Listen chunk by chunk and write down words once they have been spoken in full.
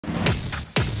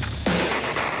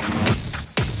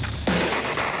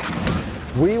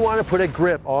We want to put a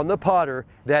grip on the putter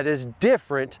that is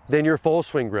different than your full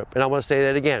swing grip. And I want to say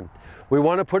that again. We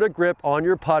want to put a grip on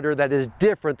your putter that is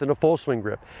different than a full swing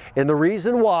grip. And the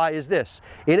reason why is this.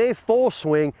 In a full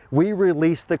swing, we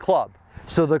release the club.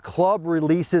 So the club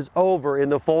releases over in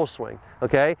the full swing,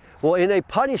 okay? Well, in a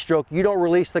putting stroke, you don't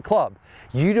release the club.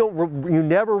 You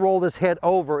never roll this head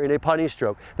over in a putting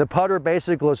stroke. The putter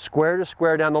basically goes square to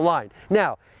square down the line.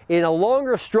 Now, in a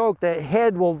longer stroke, the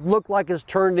head will look like it's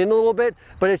turned in a little bit,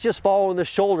 but it's just following the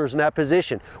shoulders in that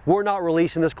position. We're not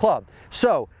releasing this club.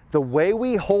 So the way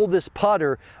we hold this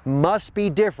putter must be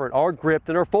different, our grip,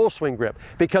 than our full swing grip.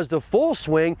 Because the full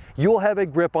swing, you'll have a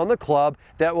grip on the club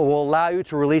that will allow you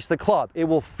to release the club. It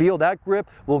will feel, that grip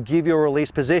will give you a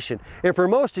release position. And for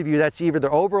most of you, that's either the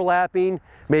overlapping,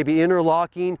 maybe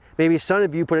interlocking, maybe some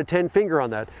of you put a 10 finger on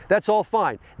that. That's all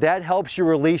fine. That helps you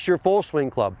release your full swing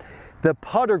club. The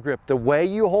putter grip, the way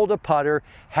you hold a putter,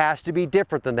 has to be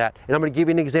different than that. And I'm going to give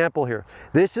you an example here.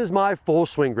 This is my full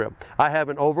swing grip. I have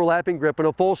an overlapping grip and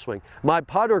a full swing. My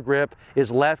putter grip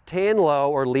is left hand low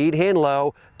or lead hand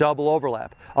low, double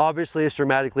overlap. Obviously, it's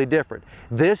dramatically different.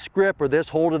 This grip or this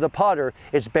hold of the putter,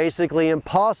 it's basically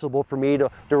impossible for me to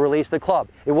release the club.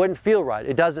 It wouldn't feel right.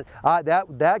 It doesn't.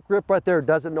 That grip right there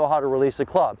doesn't know how to release the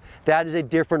club. That is a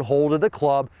different hold of the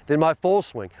club than my full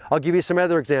swing. I'll give you some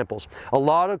other examples. A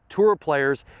lot of tour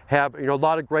players have, a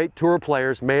lot of great tour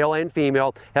players, male and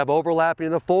female, have overlapping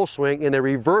in the full swing and they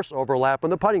reverse overlap on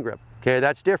the putting grip. Okay,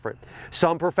 that's different.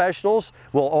 Some professionals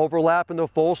will overlap in the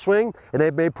full swing and they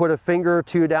may put a finger or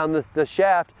two down the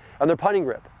shaft on their putting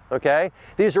grip. Okay,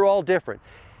 these are all different.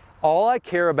 All I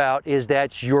care about is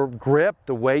that your grip,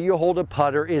 the way you hold a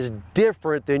putter, is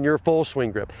different than your full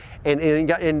swing grip.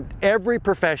 And every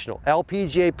professional,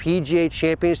 LPGA, PGA,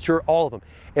 Champions Tour, all of them,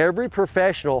 every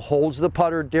professional holds the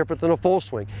putter different than a full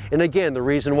swing. And again, the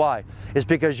reason why is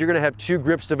because you're going to have two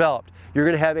grips developed. You're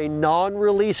going to have a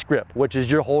non-release grip, which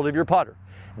is your hold of your putter.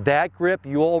 That grip,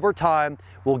 you over time,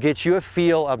 will get you a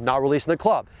feel of not releasing the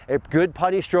club. A good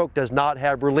putting stroke does not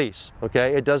have release,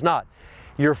 okay? It does not.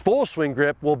 Your full swing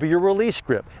grip will be your release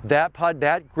grip. That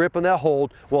grip and that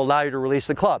hold will allow you to release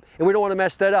the club. And we don't want to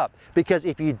mess that up, because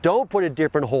if you don't put a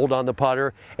different hold on the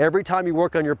putter, every time you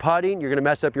work on your putting, you're going to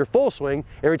mess up your full swing.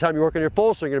 Every time you work on your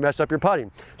full swing, you're going to mess up your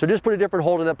putting. So just put a different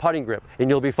hold on that putting grip and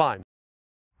you'll be fine.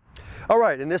 All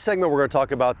right, in this segment, we're going to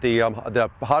talk about the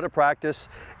how to practice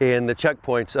and the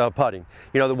checkpoints of putting.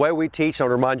 The way we teach, I'll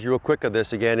remind you real quick of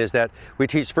this again, is that we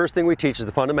teach, first thing we teach is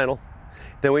the fundamental.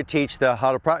 Then we teach the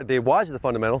whys of the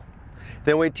fundamental.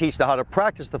 Then we teach how to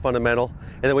practice the fundamental,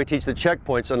 and then we teach the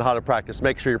checkpoints on how to practice.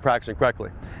 Make sure you're practicing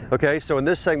correctly. Okay, so in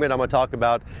this segment, I'm going to talk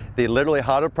about literally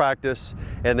how to practice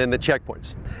and then the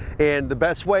checkpoints. And the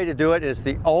best way to do it is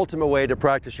the ultimate way to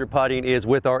practice your putting is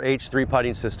with our H3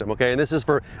 putting system. Okay, and this is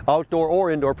for outdoor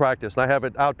or indoor practice. And I have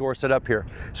it outdoor set up here.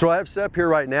 So what I have set up here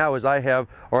right now is I have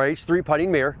our H3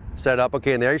 putting mirror set up.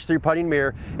 Okay, and the H3 putting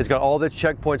mirror, it's got all the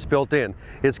checkpoints built in.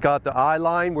 It's got the eye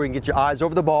line where you can get your eyes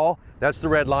over the ball. That's the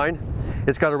red line.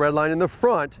 It's got a red line in the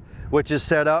front, which is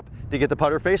set up to get the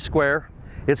putter face square.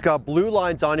 It's got blue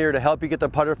lines on here to help you get the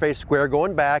putter face square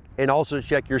going back and also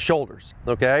check your shoulders,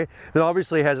 okay? Then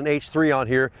obviously it has an H3 on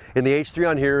here, and the H3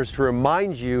 on here is to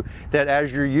remind you that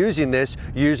as you're using this,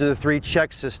 you're using the 3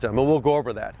 check system, and we'll go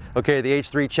over that, okay? The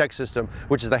H3 check system,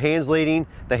 which is the hands leading,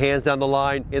 the hands down the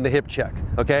line, and the hip check,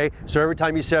 okay? So every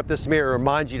time you set up this mirror, it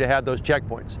reminds you to have those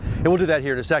checkpoints, and we'll do that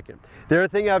here in a second. The other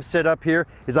thing I've set up here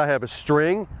is I have a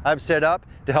string I've set up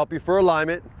to help you for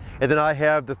alignment, and then I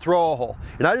have the throw hole.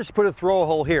 And I just put a throw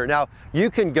hole here. Now,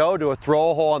 you can go to a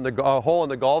throw hole on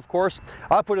the golf course.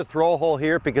 I put a throw hole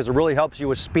here because it really helps you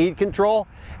with speed control,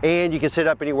 and you can set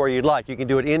up anywhere you'd like. You can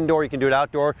do it indoor, you can do it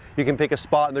outdoor, you can pick a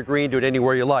spot in the green, do it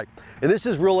anywhere you like. And this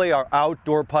is really our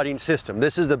outdoor putting system.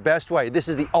 This is the best way. This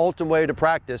is the ultimate way to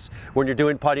practice when you're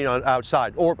doing putting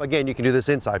outside. Or again, you can do this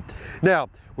inside. Now,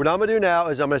 what I'm going to do now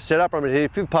is I'm going to set up, I'm going to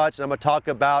hit a few putts, and I'm going to talk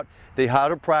about how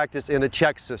to practice in the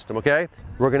check system, okay?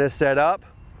 We're going to set up,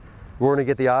 we're going to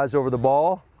get the eyes over the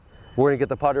ball, we're going to get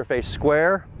the putter face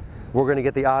square, we're going to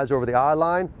get the eyes over the eye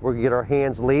line, we're going to get our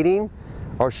hands leading,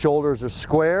 our shoulders are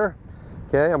square,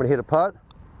 okay? I'm going to hit a putt,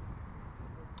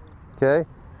 okay?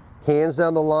 Hands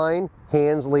down the line,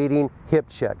 hands leading, hip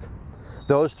check.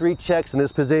 Those 3 checks in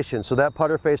this position. So that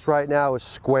putter face right now is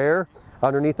square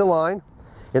underneath the line,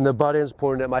 and the butt end's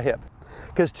pointing at my hip.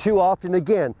 Because too often,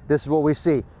 again, this is what we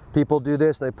see. People do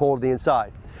this and they pull to the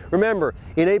inside. Remember,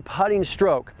 in a putting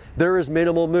stroke, there is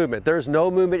minimal movement. There's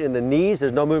no movement in the knees,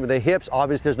 there's no movement in the hips,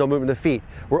 obviously there's no movement in the feet.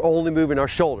 We're only moving our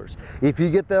shoulders. If you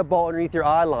get the ball underneath your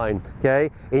eye line, okay,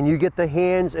 and you get the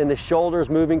hands and the shoulders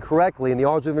moving correctly and the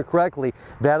arms moving correctly,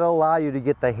 that'll allow you to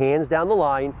get the hands down the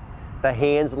line, the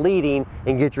hands leading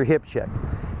and get your hip check.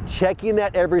 Checking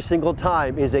that every single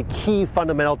time is a key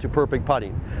fundamental to perfect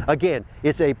putting. Again,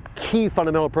 it's a key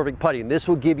fundamental to perfect putting. This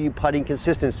will give you putting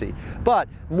consistency. But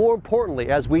more importantly,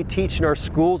 as we teach in our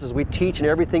schools, as we teach in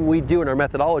everything we do in our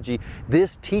methodology,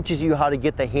 this teaches you how to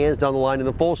get the hands down the line in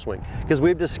the full swing. Because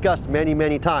we've discussed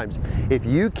many times, if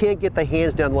you can't get the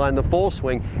hands down the line in the full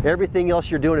swing, everything else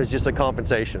you're doing is just a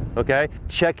compensation, okay?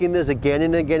 Checking this again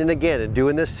and again and again and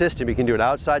doing this system, you can do it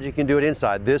outside, you can do it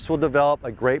inside. This will develop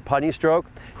a great putting stroke,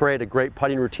 create a great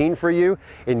putting routine for you,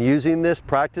 and using this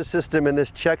practice system and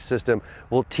this check system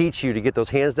will teach you to get those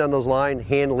hands down those line,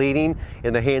 hand leading,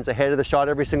 and the hands ahead of the shot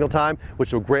every single time,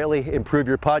 which will greatly improve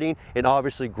your putting and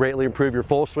obviously greatly improve your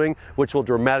full swing, which will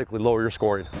dramatically lower your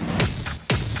scoring.